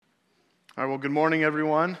All right, well, good morning,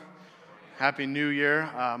 everyone. Happy New Year.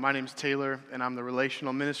 My name's Taylor, and I'm the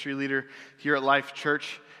Relational Ministry Leader here at Life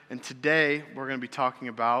Church. And today, we're going to be talking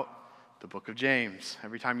about the book of James.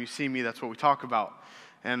 Every time you see me, that's what we talk about.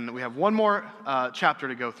 And we have one more chapter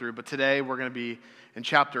to go through, but today we're going to be in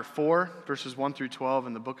chapter 4, verses 1 through 12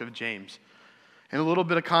 in the book of James. And a little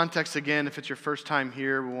bit of context again, if it's your first time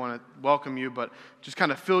here, we want to welcome you, but just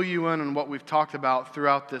kind of fill you in on what we've talked about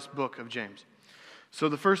throughout this book of James. So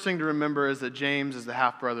the first thing to remember is that James is the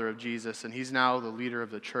half-brother of Jesus, and he's now the leader of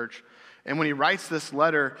the church. And when he writes this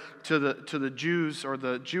letter to the Jews or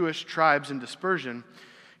the Jewish tribes in dispersion,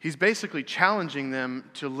 he's basically challenging them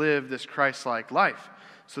to live this Christ-like life.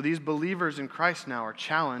 So these believers in Christ now are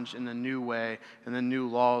challenged in the new way and the new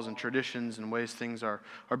laws and traditions and ways things are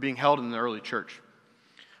being held in the early church.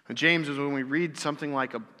 And James is, when we read something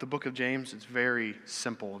like the book of James, it's very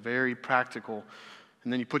simple, very practical.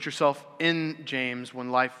 And then you put yourself in James when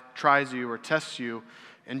life tries you or tests you,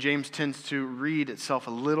 and James tends to read itself a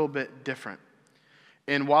little bit different.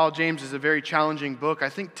 And while James is a very challenging book, I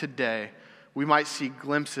think today we might see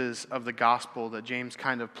glimpses of the gospel that James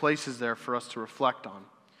kind of places there for us to reflect on.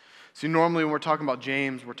 See, normally when we're talking about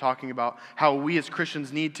James, we're talking about how we as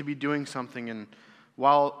Christians need to be doing something, and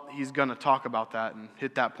while he's going to talk about that and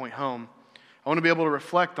hit that point home, I want to be able to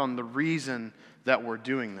reflect on the reason that we're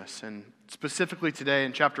doing this. And specifically today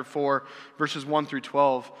in chapter 4, verses 1 through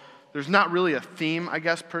 12, there's not really a theme, I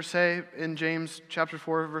guess, per se, in James chapter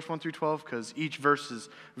 4, verse 1 through 12, because each verse is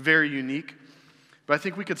very unique. But I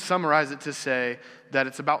think we could summarize it to say that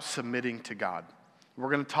it's about submitting to God. We're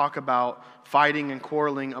going to talk about fighting and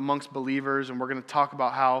quarreling amongst believers, and we're going to talk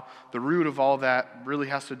about how the root of all that really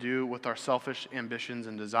has to do with our selfish ambitions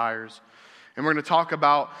and desires. And we're going to talk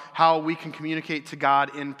about how we can communicate to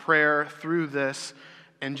God in prayer through this.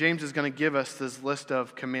 And James is going to give us this list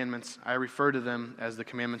of commandments. I refer to them as the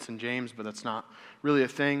commandments in James, but that's not really a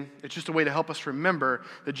thing. It's just a way to help us remember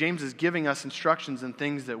that James is giving us instructions and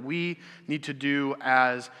things that we need to do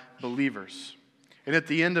as believers. And at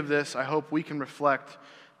the end of this, I hope we can reflect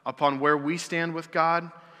upon where we stand with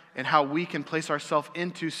God and how we can place ourselves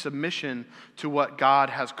into submission to what God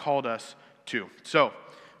has called us to. So,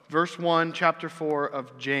 verse 1, chapter 4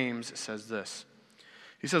 of James says this.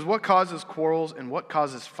 He says, "What causes quarrels and what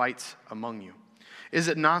causes fights among you? Is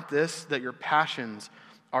it not this, that your passions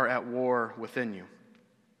are at war within you?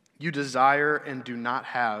 You desire and do not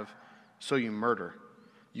have, so you murder.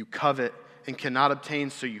 You covet and cannot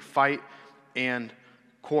obtain, so you fight and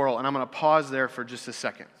quarrel." And I'm going to pause there for just a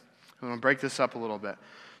second. I'm going to break this up a little bit.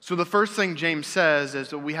 So the first thing James says is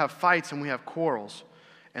that we have fights and we have quarrels.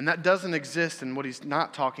 And that doesn't exist, and what he's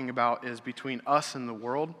not talking about is between us and the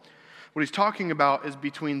world. What he's talking about is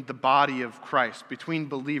between the body of Christ, between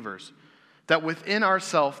believers. That within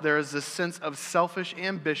ourselves there is this sense of selfish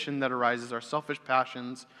ambition that arises, our selfish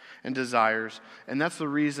passions and desires, and that's the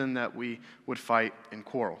reason that we would fight and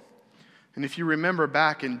quarrel. And if you remember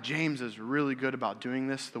back, and James is really good about doing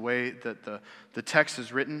this, the way that the text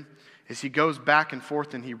is written, is he goes back and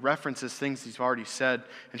forth and he references things he's already said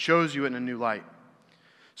and shows you in a new light.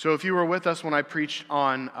 So if you were with us when I preached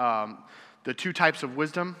on the two types of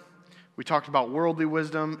wisdom, we talked about worldly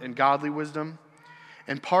wisdom and godly wisdom.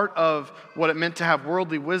 And part of what it meant to have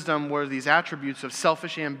worldly wisdom were these attributes of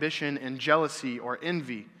selfish ambition and jealousy or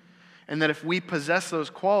envy. And that if we possess those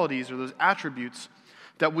qualities or those attributes,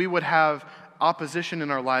 that we would have opposition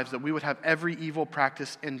in our lives, that we would have every evil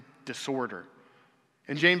practice and disorder.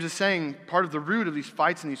 And James is saying part of the root of these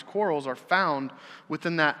fights and these quarrels are found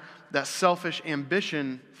within that selfish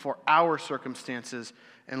ambition for our circumstances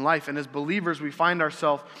in life. And as believers, we find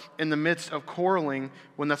ourselves in the midst of quarreling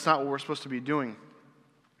when that's not what we're supposed to be doing.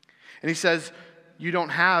 And he says, you don't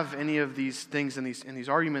have any of these things in these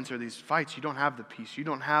arguments or these fights. You don't have the peace. You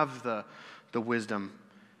don't have the wisdom.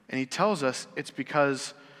 And he tells us it's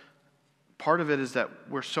because part of it is that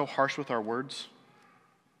we're so harsh with our words.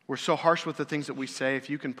 We're so harsh with the things that we say. If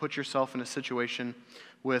you can put yourself in a situation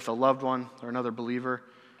with a loved one or another believer,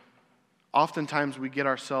 oftentimes we get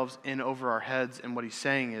ourselves in over our heads, and what he's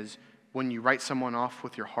saying is when you write someone off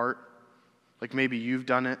with your heart, like maybe you've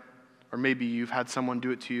done it, or maybe you've had someone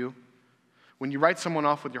do it to you. When you write someone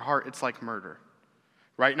off with your heart, it's like murder.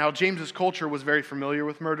 Right? Now, James's culture was very familiar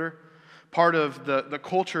with murder. Part of the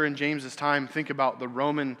culture in James's time, think about the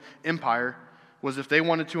Roman Empire, was if they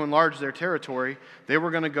wanted to enlarge their territory, they were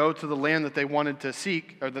going to go to the land that they wanted to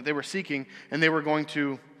seek, or that they were seeking, and they were going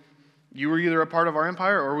to, you were either a part of our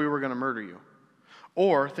empire or we were going to murder you.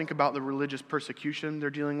 Or think about the religious persecution they're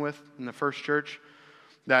dealing with in the first church,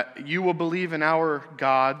 that you will believe in our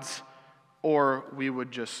gods or we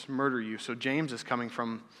would just murder you. So James is coming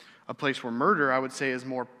from a place where murder, I would say, is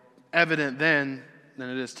more evident then than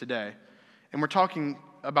it is today. And we're talking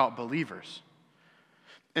about believers.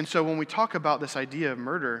 And so when we talk about this idea of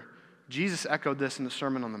murder, Jesus echoed this in the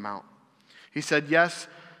Sermon on the Mount. He said, yes,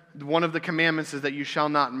 one of the commandments is that you shall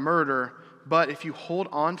not murder, but if you hold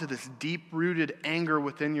on to this deep-rooted anger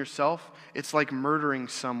within yourself, it's like murdering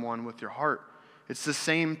someone with your heart. It's the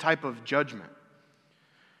same type of judgment.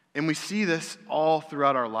 And we see this all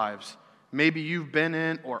throughout our lives. Maybe you've been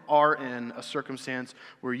in or are in a circumstance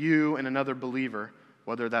where you and another believer,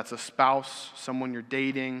 whether that's a spouse, someone you're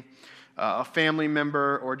dating, a family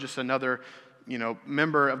member, or just another,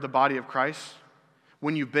 member of the body of Christ,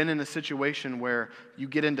 when you've been in a situation where you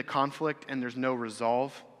get into conflict and there's no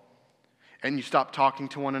resolve, and you stop talking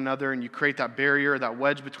to one another and you create that barrier, that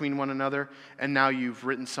wedge between one another, and now you've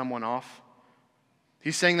written someone off.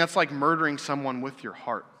 He's saying that's like murdering someone with your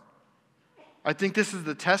heart. I think this is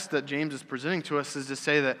the test that James is presenting to us, is to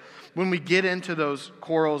say that when we get into those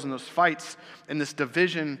quarrels and those fights and this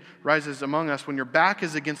division rises among us, when your back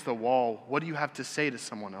is against the wall, what do you have to say to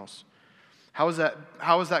someone else? How is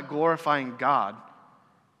that glorifying God?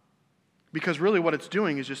 Because really what it's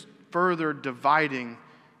doing is just further dividing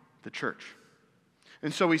the church.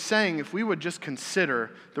 And so he's saying if we would just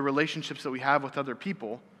consider the relationships that we have with other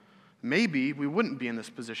people, maybe we wouldn't be in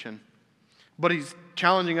this position. But he's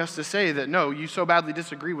challenging us to say that no, you so badly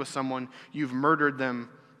disagree with someone, you've murdered them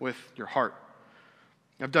with your heart.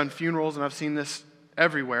 I've done funerals and I've seen this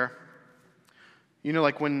everywhere.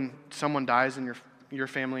 Like when someone dies in your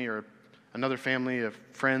family or another family of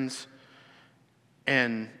friends,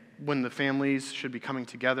 and when the families should be coming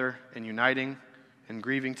together and uniting and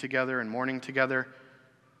grieving together and mourning together,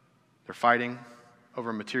 they're fighting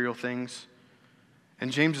over material things.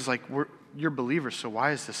 And James is like, you're believers, so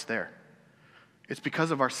why is this there? It's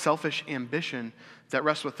because of our selfish ambition that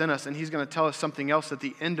rests within us. And he's going to tell us something else at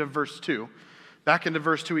the end of verse 2. Back into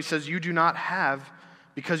verse 2, he says, you do not have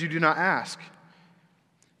because you do not ask.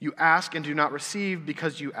 You ask and do not receive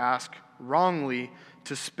because you ask wrongly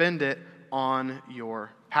to spend it on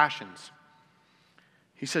your passions.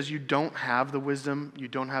 He says you don't have the wisdom, you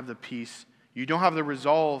don't have the peace, you don't have the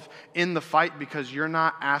resolve in the fight because you're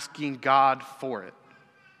not asking God for it.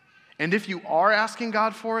 And if you are asking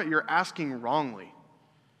God for it, you're asking wrongly.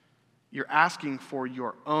 You're asking for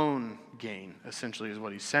your own gain, essentially, is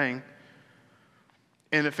what he's saying.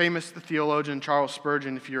 And a famous theologian, Charles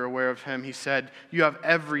Spurgeon, if you're aware of him, he said, you have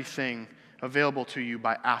everything available to you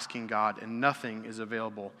by asking God, and nothing is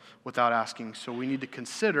available without asking. So we need to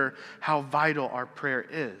consider how vital our prayer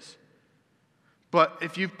is. But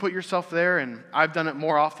if you've put yourself there, and I've done it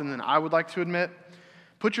more often than I would like to admit,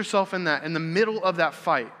 put yourself in the middle of that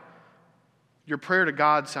fight. Your prayer to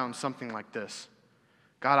God sounds something like this.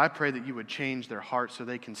 God, I pray that you would change their hearts so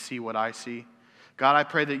they can see what I see. God, I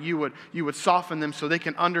pray that you would soften them so they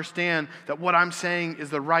can understand that what I'm saying is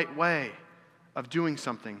the right way of doing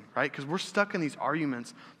something, right? Because we're stuck in these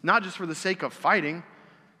arguments, not just for the sake of fighting,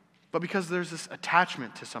 but because there's this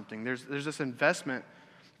attachment to something. There's this investment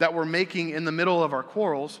that we're making in the middle of our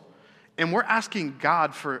quarrels, and we're asking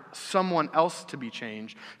God for someone else to be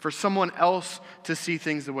changed, for someone else to see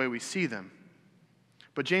things the way we see them.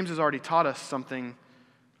 But James has already taught us something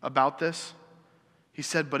about this. He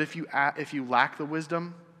said, but if you lack the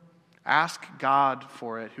wisdom, ask God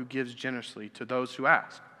for it, who gives generously to those who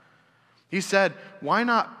ask. He said, why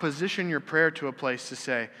not position your prayer to a place to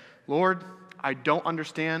say, Lord, I don't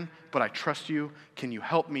understand, but I trust you. Can you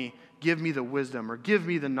help me? Give me the wisdom or give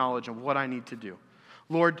me the knowledge of what I need to do.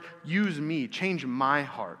 Lord, use me, change my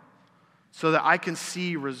heart so that I can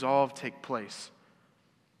see resolve take place.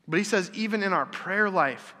 But he says, even in our prayer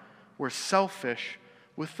life, we're selfish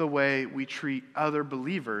with the way we treat other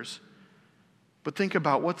believers. But think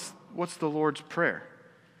about what's the Lord's prayer?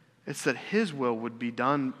 It's that his will would be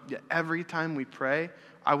done every time we pray.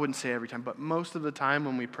 I wouldn't say every time, but most of the time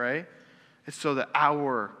when we pray, it's so that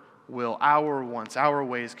our will, our wants, our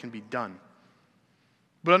ways can be done.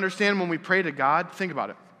 But understand, when we pray to God, think about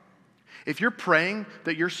it. If you're praying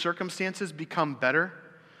that your circumstances become better,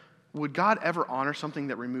 would God ever honor something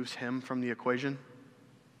that removes him from the equation?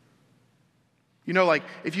 Like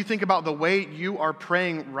if you think about the way you are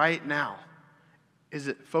praying right now, is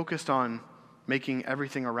it focused on making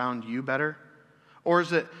everything around you better? Or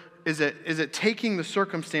is it taking the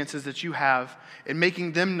circumstances that you have and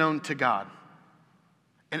making them known to God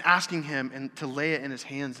and asking him and to lay it in his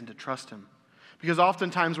hands and to trust him? Because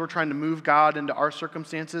oftentimes we're trying to move God into our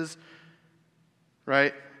circumstances,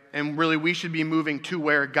 right? And really we should be moving to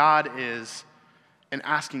where God is and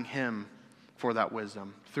asking him for that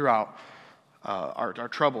wisdom throughout our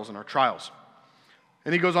troubles and our trials.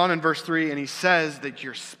 And he goes on in verse 3 and he says that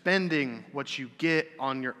you're spending what you get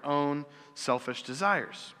on your own selfish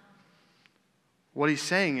desires. What he's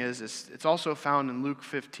saying is it's also found in Luke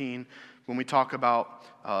 15 when we talk about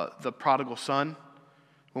the prodigal son.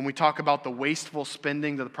 When we talk about the wasteful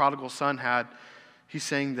spending that the prodigal son had, he's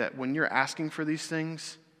saying that when you're asking for these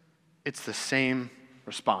things, it's the same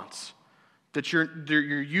response. That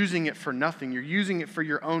you're using it for nothing. You're using it for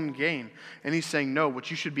your own gain. And he's saying, no,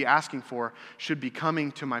 what you should be asking for should be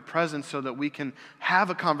coming to my presence so that we can have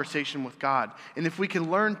a conversation with God. And if we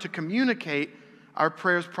can learn to communicate our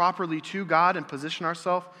prayers properly to God and position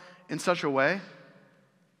ourselves in such a way,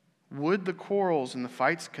 would the quarrels and the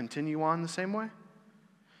fights continue on the same way?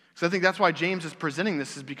 So I think that's why James is presenting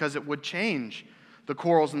this, is because it would change the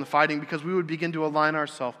quarrels and the fighting, because we would begin to align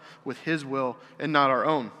ourselves with his will and not our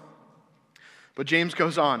own. But James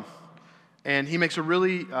goes on, and he makes a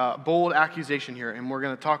really bold accusation here, and we're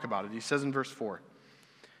going to talk about it. He says in verse 4,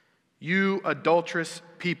 "You adulterous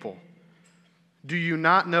people, do you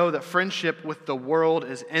not know that friendship with the world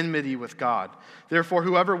is enmity with God? Therefore,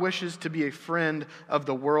 whoever wishes to be a friend of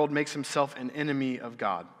the world makes himself an enemy of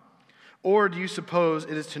God. Or do you suppose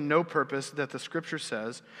it is to no purpose that the Scripture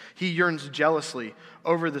says, he yearns jealously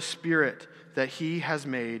over the Spirit that he has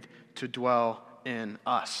made to dwell in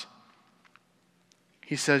us?"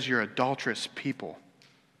 He says, you're adulterous people.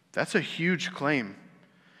 That's a huge claim.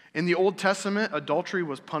 In the Old Testament, adultery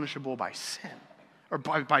was punishable by sin, or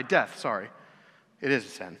by death, sorry. It is a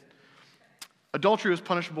sin. Adultery was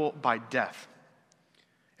punishable by death.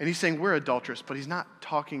 And he's saying we're adulterous, but he's not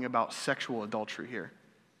talking about sexual adultery here.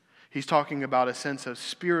 He's talking about a sense of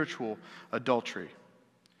spiritual adultery.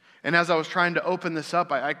 And as I was trying to open this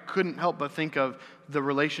up, I couldn't help but think of the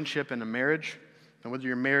relationship in a marriage. And whether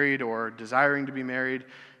you're married or desiring to be married,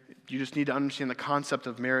 you just need to understand the concept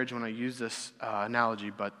of marriage when I use this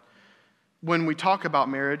analogy. But when we talk about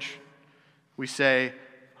marriage, we say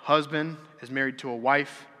husband is married to a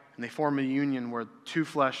wife, and they form a union where two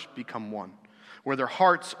flesh become one, where their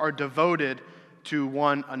hearts are devoted to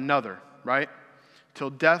one another, right?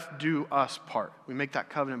 Till death do us part. We make that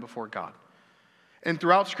covenant before God. And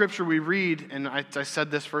throughout Scripture we read, and I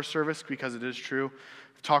said this first service because it is true,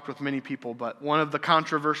 I've talked with many people, but one of the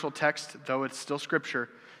controversial texts, though it's still Scripture,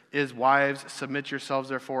 is wives, submit yourselves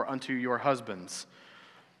therefore unto your husbands.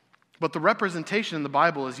 But the representation in the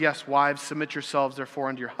Bible is, yes, wives, submit yourselves therefore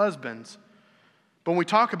unto your husbands. But when we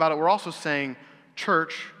talk about it, we're also saying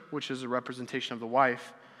church, which is a representation of the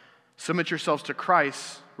wife, submit yourselves to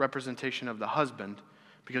Christ, representation of the husband,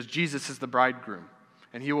 because Jesus is the bridegroom,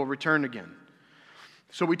 and he will return again.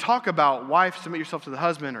 So we talk about wife, submit yourself to the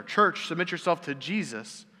husband, or church, submit yourself to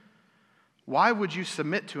Jesus. Why would you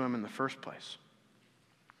submit to him in the first place?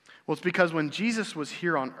 Well, it's because when Jesus was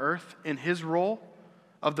here on earth in his role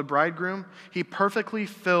of the bridegroom, he perfectly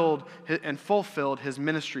filled and fulfilled his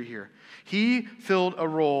ministry here. He filled a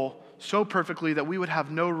role so perfectly that we would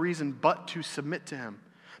have no reason but to submit to him.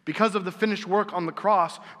 Because of the finished work on the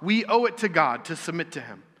cross, we owe it to God to submit to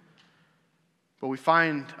him. But we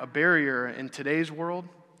find a barrier in today's world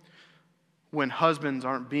when husbands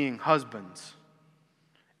aren't being husbands.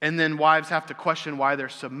 And then wives have to question why they're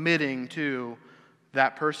submitting to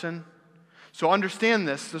that person. So understand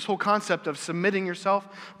this whole concept of submitting yourself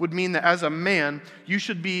would mean that as a man, you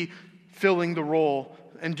should be filling the role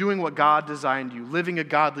and doing what God designed you, living a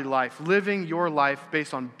godly life, living your life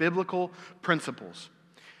based on biblical principles.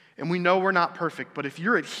 And we know we're not perfect, but if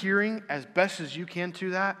you're adhering as best as you can to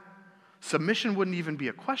that, submission wouldn't even be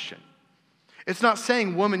a question. It's not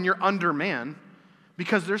saying, woman, you're under man,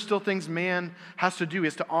 because there's still things man has to do. He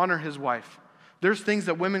has to honor his wife. There's things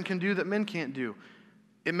that women can do that men can't do.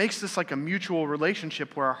 It makes this like a mutual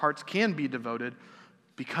relationship where our hearts can be devoted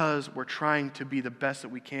because we're trying to be the best that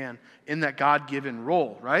we can in that God-given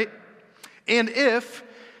role, right? And if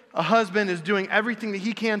a husband is doing everything that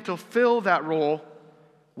he can to fill that role,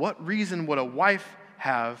 what reason would a wife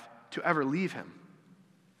have to ever leave him?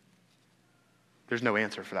 There's no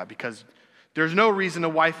answer for that, because there's no reason a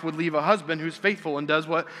wife would leave a husband who's faithful and does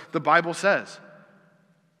what the Bible says.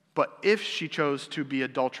 But if she chose to be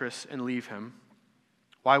adulterous and leave him,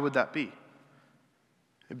 why would that be?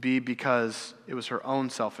 It'd be because it was her own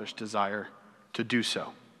selfish desire to do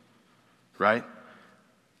so, right?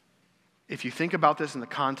 If you think about this in the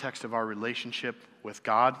context of our relationship with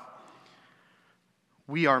God,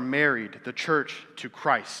 we are married, the church, to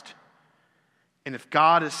Christ. And if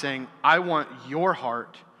God is saying, I want your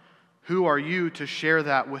heart, who are you to share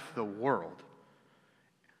that with the world?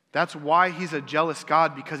 That's why he's a jealous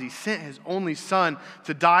God, because he sent his only son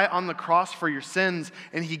to die on the cross for your sins,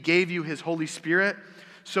 and he gave you his Holy Spirit.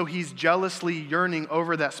 So he's jealously yearning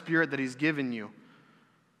over that Spirit that he's given you.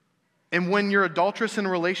 And when you're adulterous in a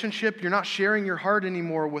relationship, you're not sharing your heart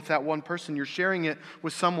anymore with that one person. You're sharing it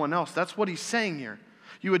with someone else. That's what he's saying here.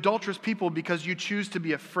 You adulterous people, because you choose to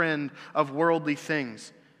be a friend of worldly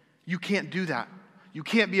things. You can't do that. You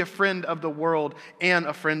can't be a friend of the world and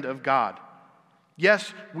a friend of God.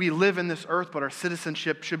 Yes, we live in this earth, but our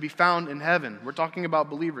citizenship should be found in heaven. We're talking about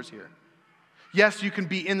believers here. Yes, you can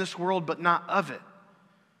be in this world, but not of it.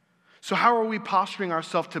 So how are we posturing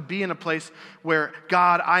ourselves to be in a place where,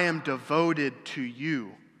 God, I am devoted to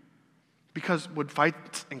you? Because would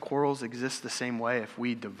fights and quarrels exist the same way if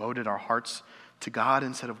we devoted our hearts to God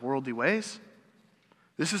instead of worldly ways?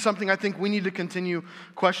 This is something I think we need to continue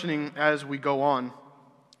questioning as we go on.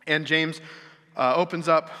 And James opens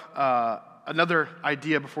up another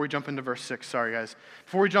idea before we jump into verse 6. Sorry, guys.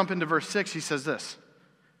 Before we jump into verse 6, he says this.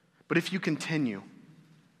 But if you continue,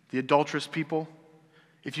 the adulterous people,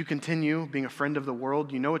 if you continue being a friend of the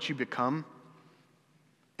world, you know what you become?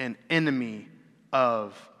 An enemy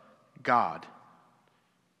of God.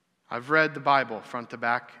 I've read the Bible front to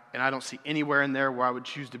back, and I don't see anywhere in there where I would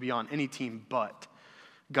choose to be on any team but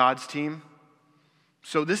God's team.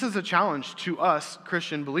 So this is a challenge to us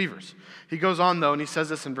Christian believers. He goes on, though, and he says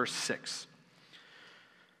this in verse 6.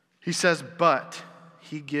 He says, but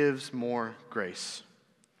he gives more grace.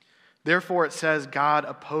 Therefore, it says, God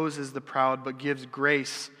opposes the proud, but gives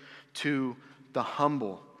grace to the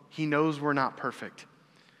humble. He knows we're not perfect.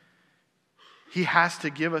 He has to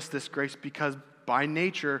give us this grace because by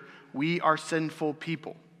nature, we are sinful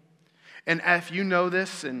people. And if you know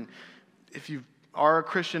this, and if you are a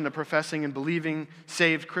Christian, a professing and believing,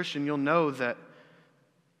 saved Christian, you'll know that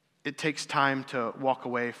it takes time to walk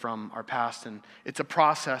away from our past, and it's a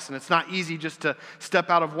process, and it's not easy just to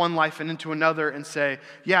step out of one life and into another and say,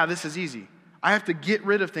 yeah, this is easy. I have to get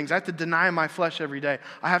rid of things. I have to deny my flesh every day.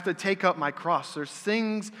 I have to take up my cross. There's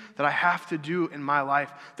things that I have to do in my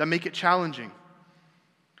life that make it challenging.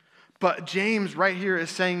 But James right here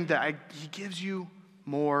is saying that he gives you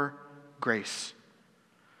more grace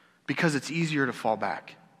because it's easier to fall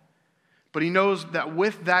back. But he knows that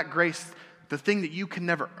with that grace, the thing that you can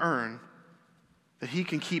never earn, that he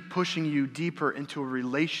can keep pushing you deeper into a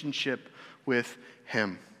relationship with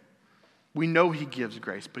him. We know he gives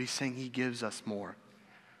grace, but he's saying he gives us more.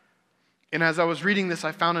 And as I was reading this,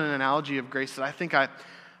 I found an analogy of grace that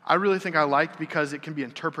I really think I liked because it can be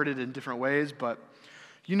interpreted in different ways. But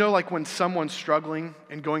you know, like when someone's struggling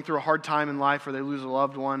and going through a hard time in life or they lose a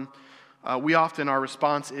loved one, we often, our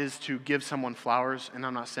response is to give someone flowers. And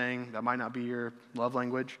I'm not saying that might not be your love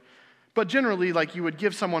language. But generally, like you would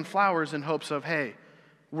give someone flowers in hopes of, hey,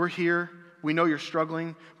 we're here. We know you're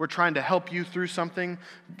struggling. We're trying to help you through something.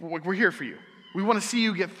 We're here for you. We want to see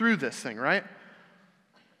you get through this thing, right?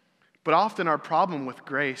 But often our problem with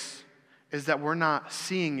grace is that we're not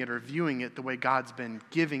seeing it or viewing it the way God's been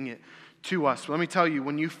giving it to us. Let me tell you,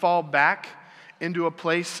 when you fall back into a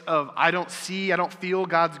place of I don't feel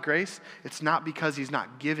God's grace, it's not because he's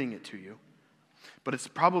not giving it to you, but it's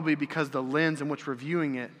probably because the lens in which we're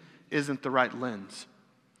viewing it isn't the right lens.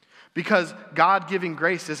 Because God giving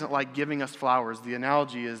grace isn't like giving us flowers. The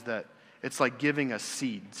analogy is that it's like giving us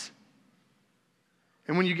seeds.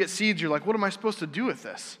 And when you get seeds, you're like, what am I supposed to do with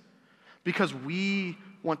this? Because we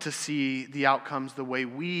want to see the outcomes the way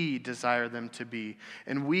we desire them to be.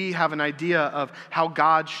 And we have an idea of how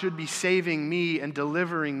God should be saving me and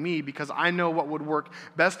delivering me because I know what would work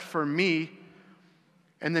best for me.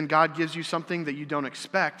 And then God gives you something that you don't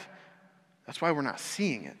expect. That's why we're not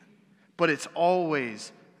seeing it. But it's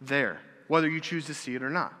always there, whether you choose to see it or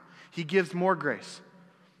not. He gives more grace.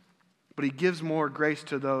 But he gives more grace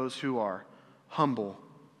to those who are humble.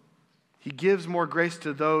 He gives more grace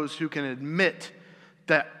to those who can admit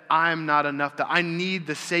that I'm not enough, that I need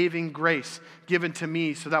the saving grace given to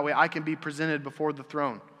me so that way I can be presented before the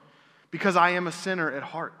throne. Because I am a sinner at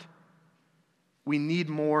heart. We need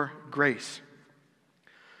more grace.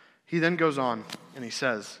 He then goes on and he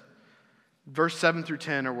says, verse 7 through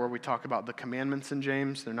 10 are where we talk about the commandments in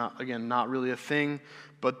James. They're not really a thing,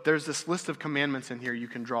 but there's this list of commandments in here you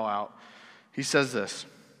can draw out. He says this,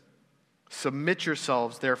 submit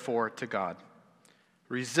yourselves therefore to God.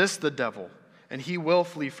 Resist the devil, and he will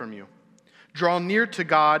flee from you. Draw near to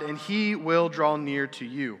God, and he will draw near to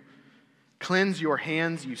you. Cleanse your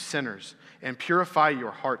hands, you sinners, and purify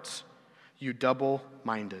your hearts, you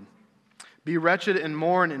double-minded. Be wretched and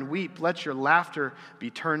mourn and weep. Let your laughter be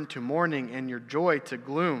turned to mourning and your joy to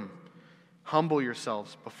gloom. Humble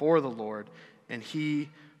yourselves before the Lord, and he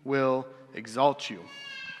will exalt you.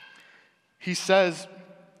 He says,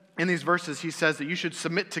 in these verses, he says that you should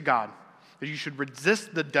submit to God, that you should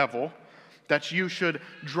resist the devil, that you should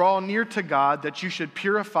draw near to God, that you should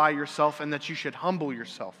purify yourself, and that you should humble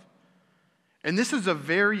yourself. And this is a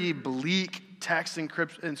very bleak text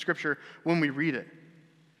in Scripture when we read it.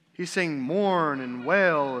 He's saying mourn and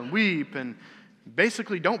wail and weep and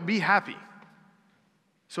basically don't be happy.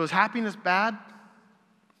 So is happiness bad?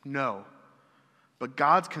 No. But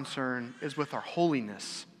God's concern is with our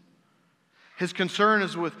holiness. His concern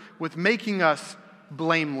is with making us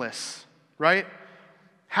blameless, right?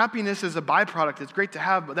 Happiness is a byproduct. It's great to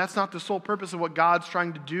have, but that's not the sole purpose of what God's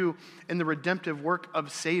trying to do in the redemptive work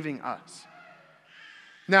of saving us.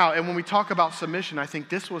 Now, and when we talk about submission, I think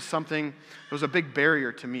this was something that was a big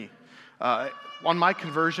barrier to me. On my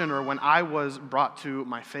conversion, or when I was brought to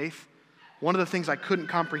my faith, one of the things I couldn't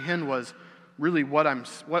comprehend was really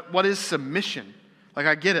what is submission? Like,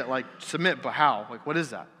 I get it, like submit, but how? Like, what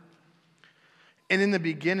is that? And in the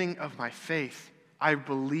beginning of my faith, I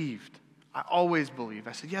always believed.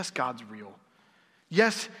 I said, yes, God's real.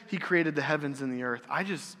 Yes, he created the heavens and the earth. I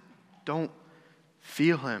just don't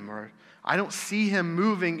feel him, or I don't see him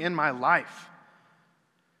moving in my life.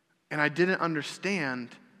 And I didn't understand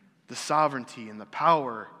the sovereignty and the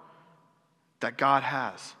power that God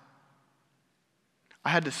has. I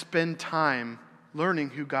had to spend time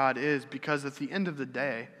learning who God is, because at the end of the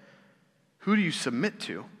day, who do you submit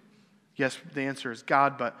to? Yes, the answer is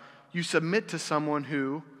God, but you submit to someone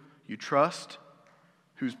who you trust,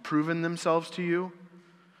 who's proven themselves to you,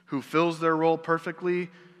 who fills their role perfectly,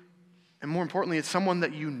 and more importantly, it's someone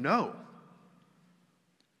that you know.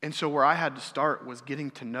 And so where I had to start was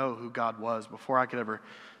getting to know who God was before I could ever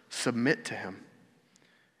submit to him.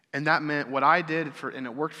 And that meant what I did, and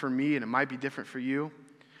it worked for me, and it might be different for you.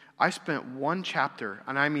 I spent one chapter,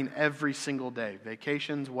 and I mean every single day,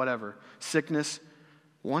 vacations, whatever, sickness,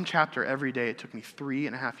 one chapter every day. It took me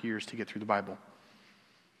 3.5 years to get through the Bible.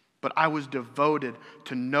 But I was devoted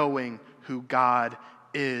to knowing who God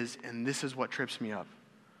is, and this is what trips me up.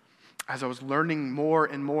 As I was learning more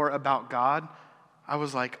and more about God, I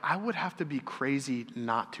was like, I would have to be crazy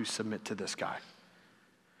not to submit to this guy.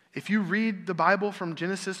 If you read the Bible from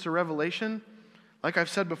Genesis to Revelation, like I've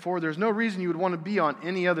said before, there's no reason you would want to be on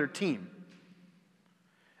any other team.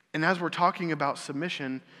 And as we're talking about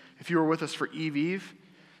submission, if you were with us for Eve,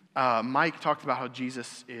 Mike talked about how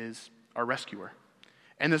Jesus is our rescuer.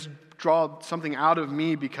 And this drawed something out of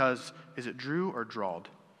me because, is it drew or drawed?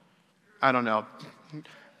 I don't know.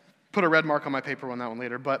 Put a red mark on my paper on that one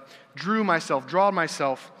later. But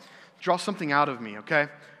draw something out of me, okay?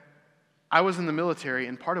 I was in the military,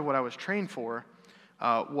 and part of what I was trained for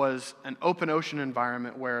was an open ocean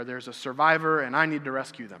environment where there's a survivor and I need to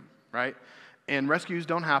rescue them, right? And rescues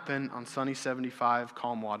don't happen on sunny 75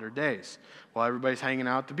 calm water days while everybody's hanging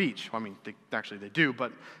out at the beach. Well, I mean, they do,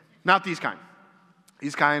 but not these kind.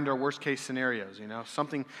 These kind are worst case scenarios, you know?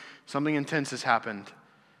 Something intense has happened.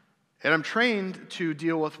 And I'm trained to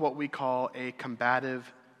deal with what we call a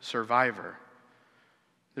combative survivor.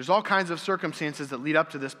 There's all kinds of circumstances that lead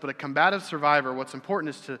up to this, but a combative survivor, what's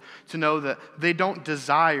important is to know that they don't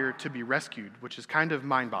desire to be rescued, which is kind of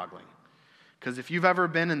mind-boggling. Because if you've ever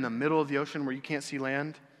been in the middle of the ocean where you can't see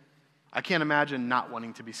land, I can't imagine not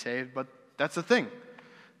wanting to be saved, but that's the thing.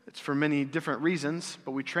 It's for many different reasons,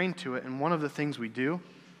 but we train to it, and one of the things we do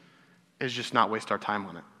is just not waste our time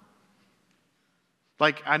on it.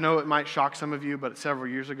 Like, I know it might shock some of you, but several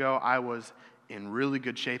years ago, I was in really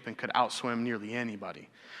good shape and could outswim nearly anybody.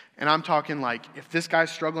 And I'm talking like, if this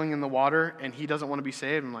guy's struggling in the water and he doesn't want to be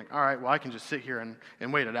saved, I'm like, all right, well, I can just sit here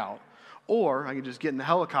and wait it out. Or I can just get in the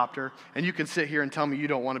helicopter and you can sit here and tell me you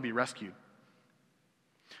don't want to be rescued.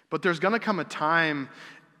 But there's going to come a time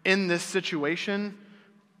in this situation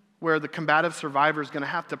where the combative survivor is going to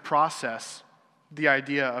have to process the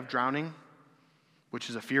idea of drowning, which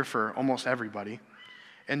is a fear for almost everybody,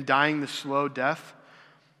 and dying the slow death.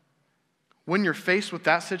 When you're faced with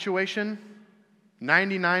that situation,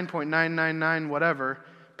 99.999 whatever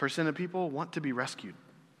 % of people want to be rescued.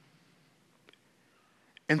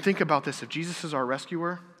 And think about this, if Jesus is our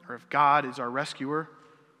rescuer, or if God is our rescuer,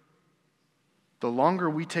 the longer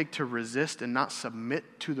we take to resist and not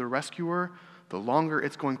submit to the rescuer, the longer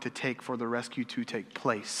it's going to take for the rescue to take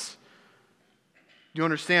place. Do you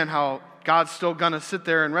understand how God's still going to sit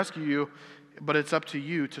there and rescue you, but it's up to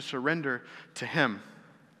you to surrender to him?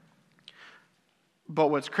 But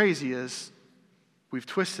what's crazy is we've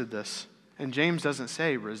twisted this. And James doesn't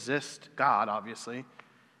say resist God, obviously.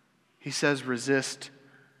 He says resist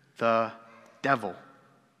the devil.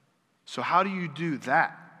 So how do you do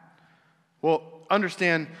that? Well,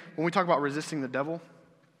 understand, when we talk about resisting the devil,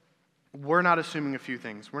 we're not assuming a few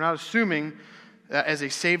things. We're not assuming that as a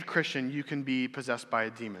saved Christian, you can be possessed by a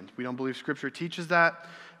demon. We don't believe Scripture teaches that.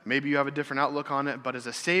 Maybe you have a different outlook on it, but as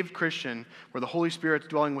a saved Christian, where the Holy Spirit's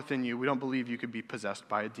dwelling within you, we don't believe you could be possessed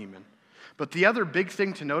by a demon. But the other big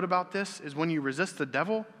thing to note about this is when you resist the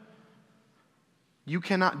devil, you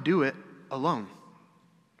cannot do it alone.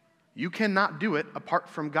 You cannot do it apart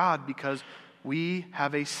from God because we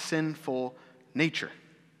have a sinful nature.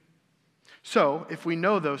 So, if we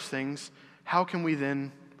know those things, how can we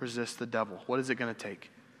then resist the devil? What is it going to take?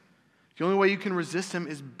 The only way you can resist him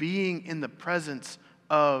is being in the presence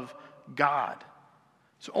of God.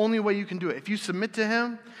 It's the only way you can do it. If you submit to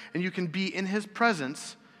him and you can be in his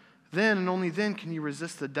presence, then and only then can you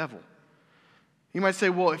resist the devil. You might say,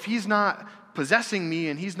 well, if he's not possessing me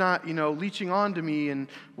and he's not, leeching on to me and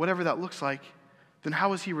whatever that looks like, then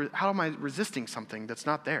how am I resisting something that's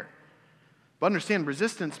not there? But understand,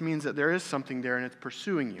 resistance means that there is something there and it's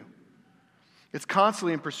pursuing you. It's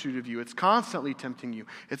constantly in pursuit of you. It's constantly tempting you.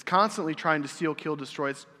 It's constantly trying to steal, kill,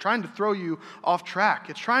 destroy. It's trying to throw you off track.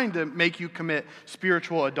 It's trying to make you commit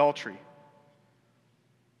spiritual adultery.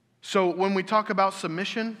 So when we talk about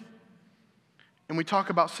submission and we talk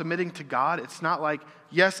about submitting to God, it's not like,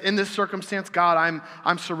 yes, in this circumstance, God,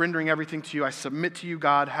 I'm surrendering everything to you. I submit to you,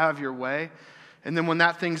 God, have your way. And then when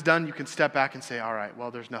that thing's done, you can step back and say, all right,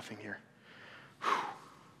 well, there's nothing here. Whew.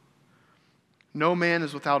 No man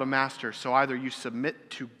is without a master, so either you submit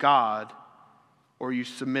to God or you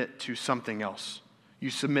submit to something else. You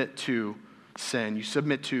submit to sin. You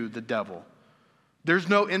submit to the devil. There's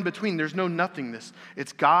no in between. There's no nothingness.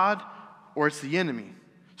 It's God or it's the enemy.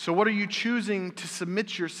 So what are you choosing to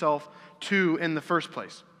submit yourself to in the first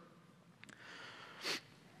place?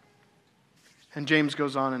 And James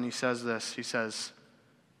goes on and he says this. He says,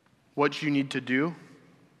 what you need to do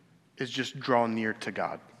is just draw near to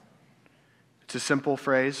God. It's a simple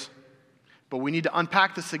phrase, but we need to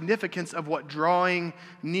unpack the significance of what drawing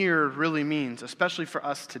near really means, especially for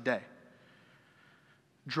us today.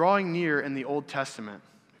 Drawing near in the Old Testament,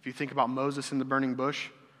 if you think about Moses in the burning bush,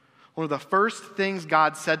 one of the first things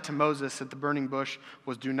God said to Moses at the burning bush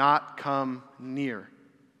was, do not come near.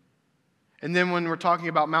 And then when we're talking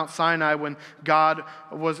about Mount Sinai, when God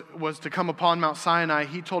was to come upon Mount Sinai,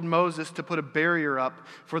 he told Moses to put a barrier up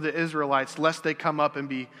for the Israelites, lest they come up and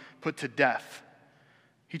be put to death.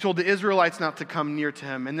 He told the Israelites not to come near to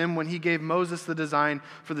him. And then when he gave Moses the design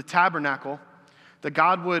for the tabernacle, that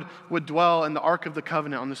God would dwell in the Ark of the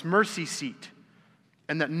Covenant on this mercy seat,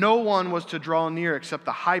 and that no one was to draw near except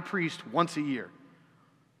the high priest once a year.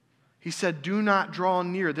 He said, do not draw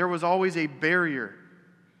near. There was always a barrier.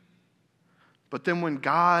 But then when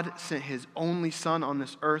God sent his only Son on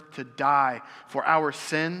this earth to die for our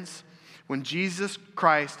sins, when Jesus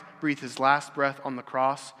Christ breathed his last breath on the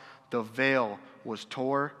cross, the veil was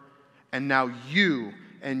tore, and now you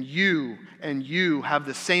and you and you have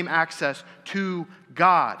the same access to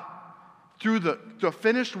God. Through the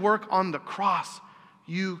finished work on the cross,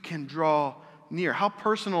 you can draw near. How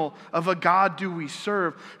personal of a God do we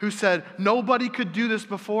serve who said, nobody could do this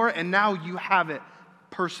before, and now you have it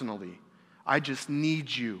personally. I just need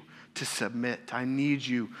you to submit. I need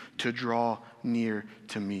you to draw near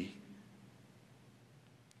to me.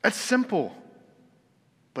 That's simple.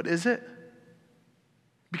 But is it?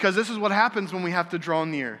 Because this is what happens when we have to draw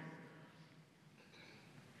near.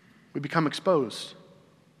 We become exposed.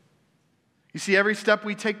 You see, every step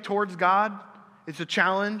we take towards God, it's a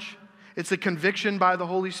challenge. It's a conviction by the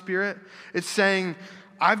Holy Spirit. It's saying,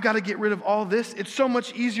 I've got to get rid of all this. It's so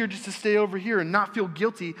much easier just to stay over here and not feel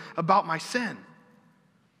guilty about my sin.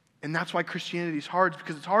 And that's why Christianity is hard,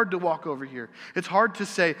 because it's hard to walk over here. It's hard to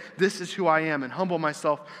say, this is who I am, and humble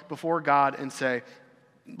myself before God and say,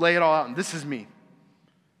 lay it all out, and this is me.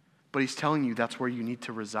 But he's telling you that's where you need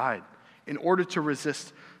to reside in order to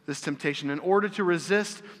resist this temptation. In order to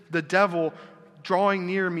resist the devil, drawing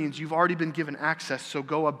near means you've already been given access, so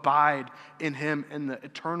go abide in him in the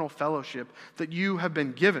eternal fellowship that you have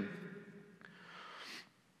been given.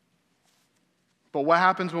 But what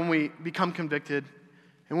happens when we become convicted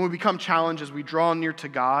and when we become challenged as we draw near to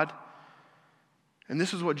God? And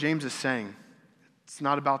this is what James is saying. It's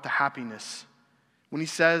not about the happiness. When he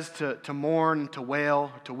says to mourn, to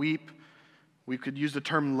wail, to weep, we could use the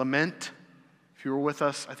term lament. If you were with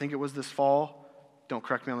us, I think it was this fall. Don't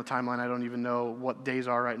correct me on the timeline. I don't even know what days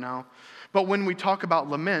are right now. But when we talk about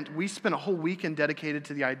lament, we spent a whole weekend dedicated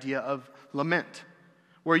to the idea of lament,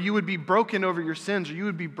 where you would be broken over your sins, or you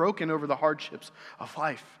would be broken over the hardships of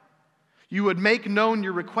life. You would make known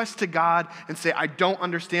your request to God and say, I don't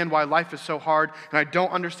understand why life is so hard, and I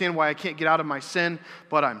don't understand why I can't get out of my sin,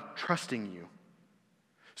 but I'm trusting you.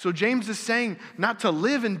 So James is saying not to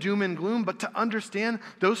live in doom and gloom, but to understand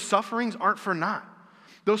those sufferings aren't for naught.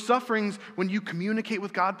 Those sufferings, when you communicate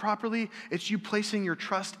with God properly, it's you placing your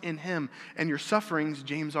trust in him. And your sufferings,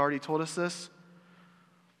 James already told us this,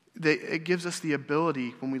 It gives us the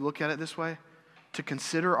ability, when we look at it this way, to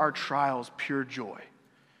consider our trials pure joy.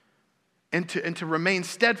 And to remain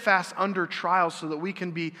steadfast under trials so that we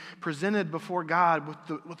can be presented before God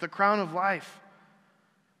with the crown of life.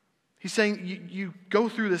 He's saying you go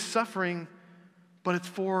through this suffering, but it's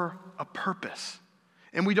for a purpose.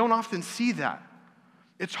 And we don't often see that.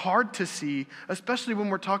 It's hard to see, especially when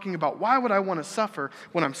we're talking about why would I want to suffer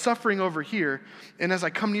when I'm suffering over here, and as I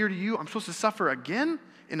come near to you, I'm supposed to suffer again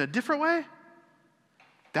in a different way?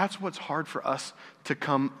 That's what's hard for us to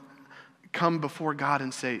come before God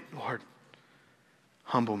and say, Lord,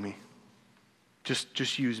 humble me.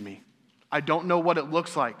 Just use me. I don't know what it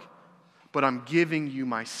looks like, but I'm giving you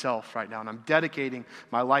myself right now, and I'm dedicating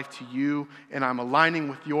my life to you, and I'm aligning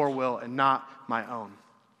with your will and not my own.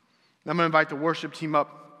 I'm going to invite the worship team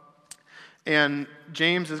up, and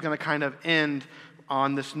James is going to kind of end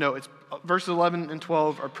on this note. Verses 11 and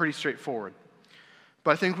 12 are pretty straightforward,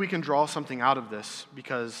 but I think we can draw something out of this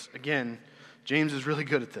because, again, James is really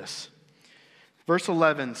good at this. Verse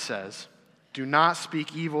 11 says, "Do not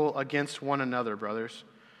speak evil against one another, brothers.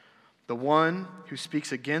 The one who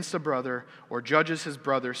speaks against a brother or judges his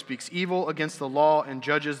brother speaks evil against the law and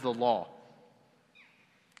judges the law.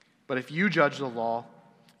 But if you judge the law,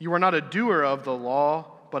 you are not a doer of the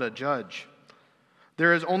law, but a judge.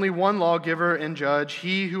 There is only one lawgiver and judge,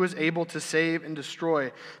 he who is able to save and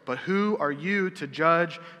destroy. But who are you to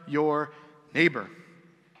judge your neighbor?"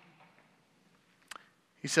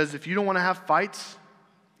 He says, if you don't want to have fights,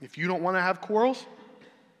 if you don't want to have quarrels,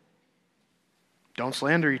 don't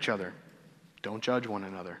slander each other. Don't judge one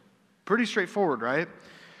another. Pretty straightforward, right?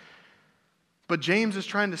 But James is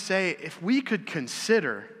trying to say, if we could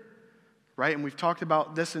consider, right, and we've talked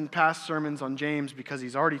about this in past sermons on James because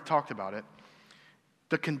he's already talked about it,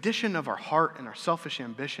 the condition of our heart and our selfish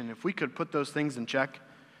ambition, if we could put those things in check,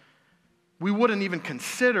 we wouldn't even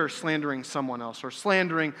consider slandering someone else or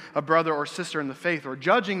slandering a brother or sister in the faith or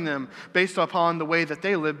judging them based upon the way that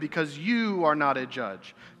they live because you are not a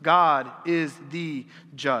judge. God is the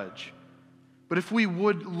judge. But if we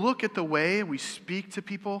would look at the way we speak to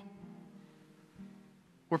people,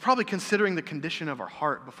 we're probably considering the condition of our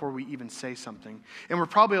heart before we even say something. And we're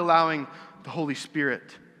probably allowing the Holy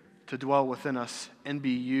Spirit to dwell within us and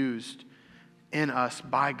be used in us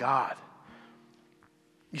by God.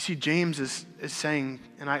 You see, James is saying,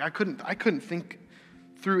 and I couldn't think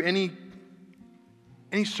through any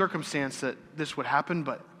circumstance that this would happen,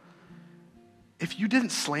 but if you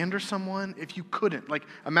didn't slander someone, if you couldn't, like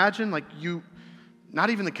imagine like you, not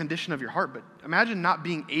even the condition of your heart, but imagine not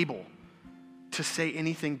being able to say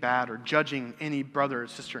anything bad or judging any brother or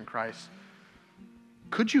sister in Christ.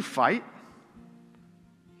 Could you fight?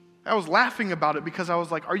 I was laughing about it because I was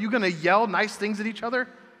like, are you going to yell nice things at each other?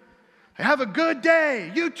 Have a good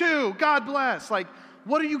day. You too. God bless. Like,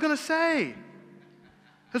 what are you going to say?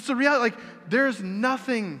 That's the reality. Like, there's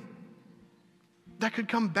nothing that could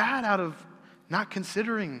come bad out of not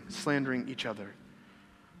considering slandering each other.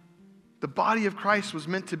 The body of Christ was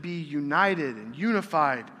meant to be united and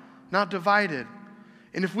unified, not divided.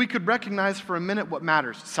 And if we could recognize for a minute what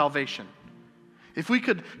matters, salvation. If we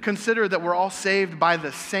could consider that we're all saved by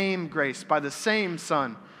the same grace, by the same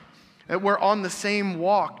Son, that we're on the same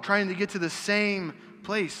walk, trying to get to the same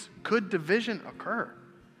place, could division occur?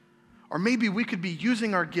 Or maybe we could be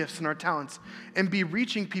using our gifts and our talents and be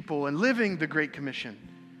reaching people and living the Great Commission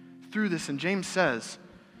through this. And James says,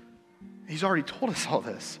 he's already told us all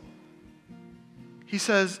this. He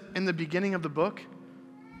says in the beginning of the book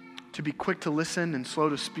to be quick to listen and slow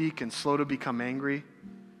to speak and slow to become angry.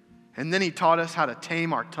 And then he taught us how to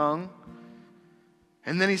tame our tongue.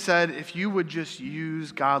 And then he said, if you would just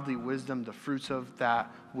use godly wisdom, the fruits of that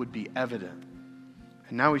would be evident.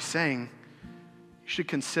 And now he's saying, you should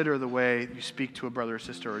consider the way you speak to a brother or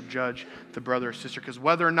sister or judge the brother or sister. Because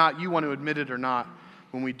whether or not you want to admit it or not,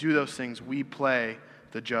 when we do those things, we play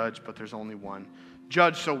the judge, but there's only one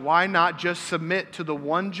judge. So why not just submit to the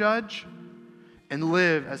one judge and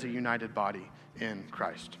live as a united body in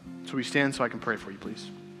Christ? So we stand so I can pray for you, please.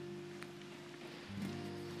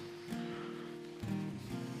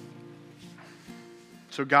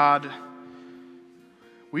 So God,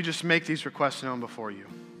 we just make these requests known before you.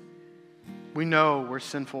 We know we're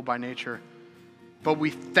sinful by nature, but we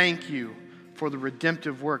thank you for the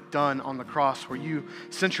redemptive work done on the cross where you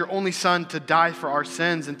sent your only Son to die for our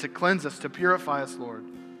sins and to cleanse us, to purify us, Lord.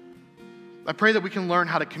 I pray that we can learn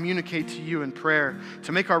how to communicate to you in prayer,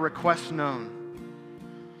 to make our requests known.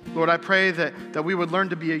 Lord, I pray that we would learn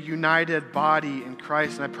to be a united body in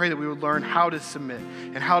Christ, and I pray that we would learn how to submit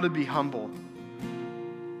and how to be humble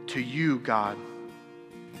to you, God.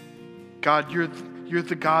 God, you're You're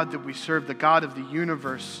the God that we serve, the God of the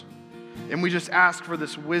universe. And we just ask for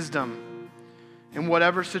this wisdom in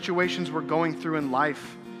whatever situations we're going through in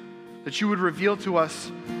life, that you would reveal to us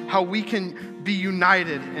how we can be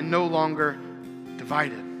united and no longer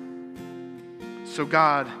divided. So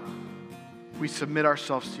God, we submit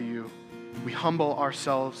ourselves to you. We humble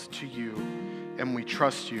ourselves to you, and we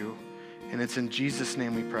trust you. And it's in Jesus'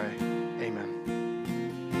 name we pray. Amen.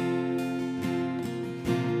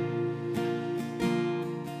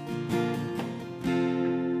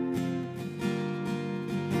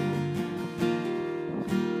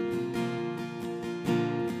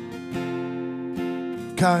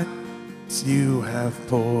 Kindness you have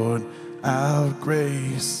poured out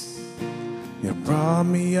grace. You brought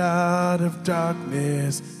me out of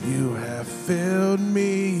darkness. You have filled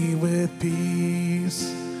me with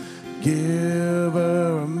peace.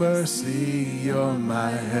 Giver of mercy, you're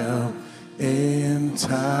my help in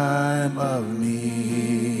time of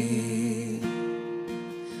need.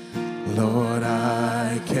 Lord,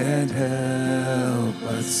 I can't help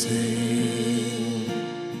but sing.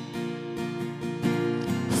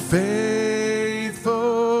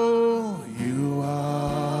 Faithful you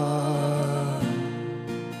are,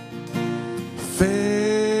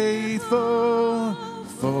 faithful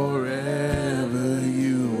forever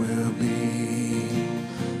you will be,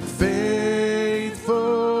 faithful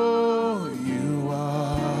you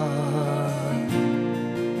are.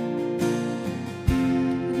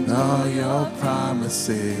 All your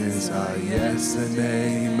promises are yes and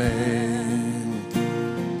amen.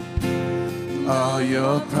 All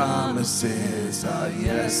your promises are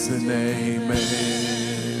yes and amen.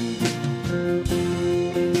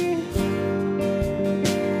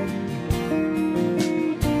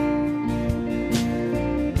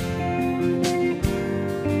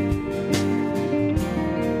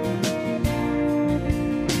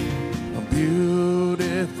 A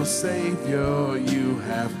beautiful Savior, you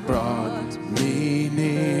have brought me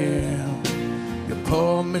near. You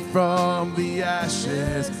pulled me from the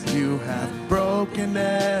ashes. You have broken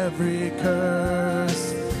every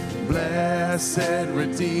curse. Blessed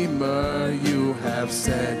Redeemer, you have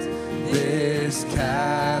set this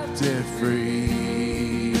captive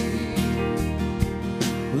free.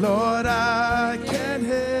 Lord, I can't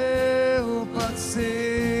help but sing.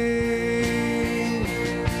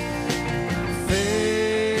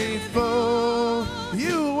 Faithful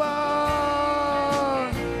you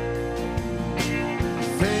are,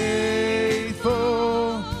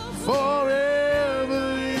 faithful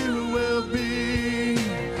forever you will be,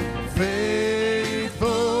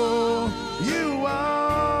 faithful you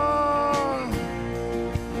are.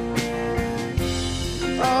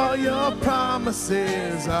 All your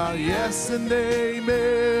promises are yes and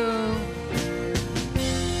amen.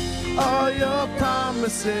 All your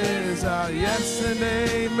promises are yes and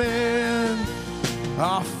amen.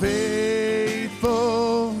 Are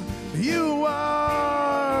faithful you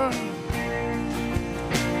are,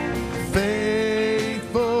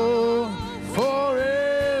 faithful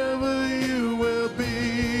forever you will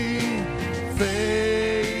be,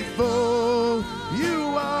 faithful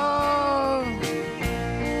you are.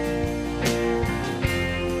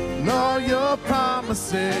 And all your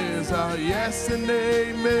promises are yes and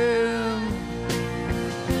amen.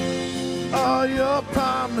 All your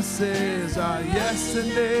promises are yes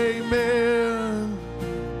and amen.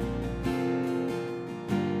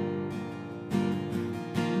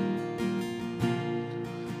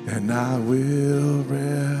 And I will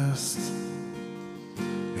rest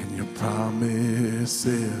in your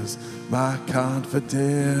promises. My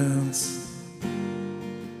confidence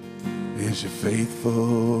is your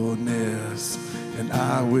faithfulness. And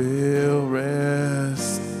I will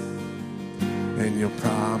rest in your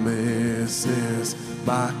promises.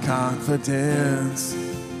 My confidence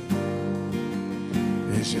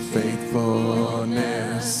is your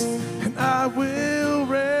faithfulness. And I will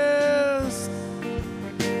rest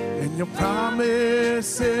in your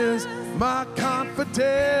promises. My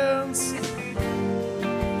confidence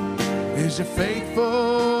is your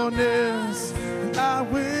faithfulness. And I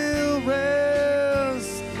will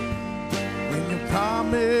rest in your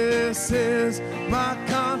promises. My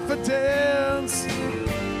confidence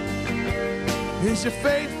is your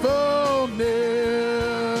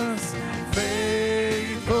faithfulness.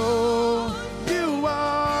 Faithful you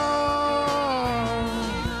are,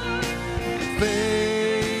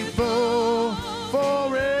 faithful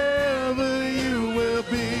forever you will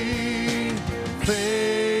be,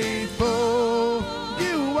 faithful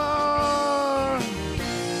you are.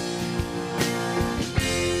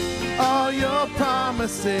 All your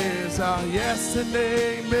promises are yes and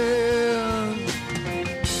amen.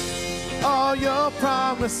 All your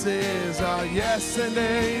promises are yes and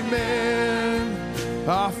amen.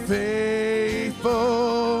 Are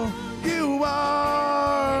faithful you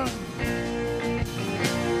are.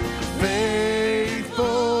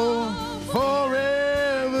 Faithful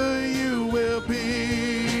forever you will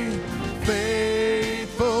be.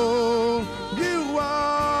 Faithful you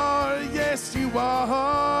are. Yes, you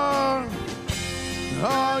are.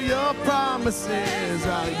 All your promises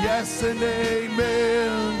are yes and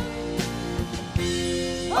amen.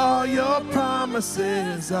 All your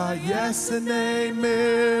promises are yes and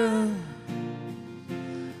amen.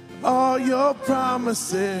 All your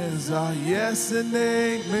promises are yes and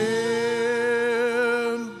amen.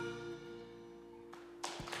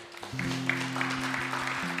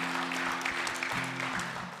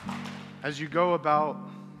 As you go about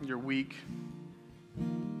your week, I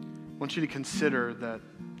want you to consider that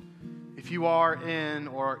if you are in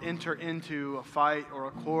or enter into a fight or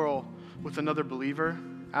a quarrel with another believer,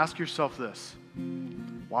 ask yourself this: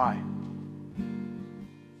 why?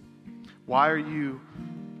 Why are you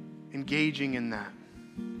engaging in that?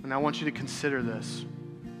 And I want you to consider this.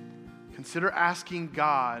 Consider asking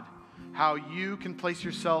God how you can place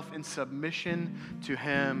yourself in submission to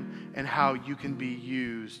Him and how you can be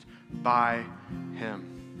used by Him.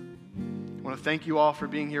 I want to thank you all for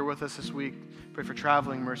being here with us this week. Pray for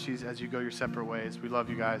traveling mercies as you go your separate ways. We love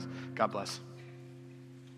you guys. God bless.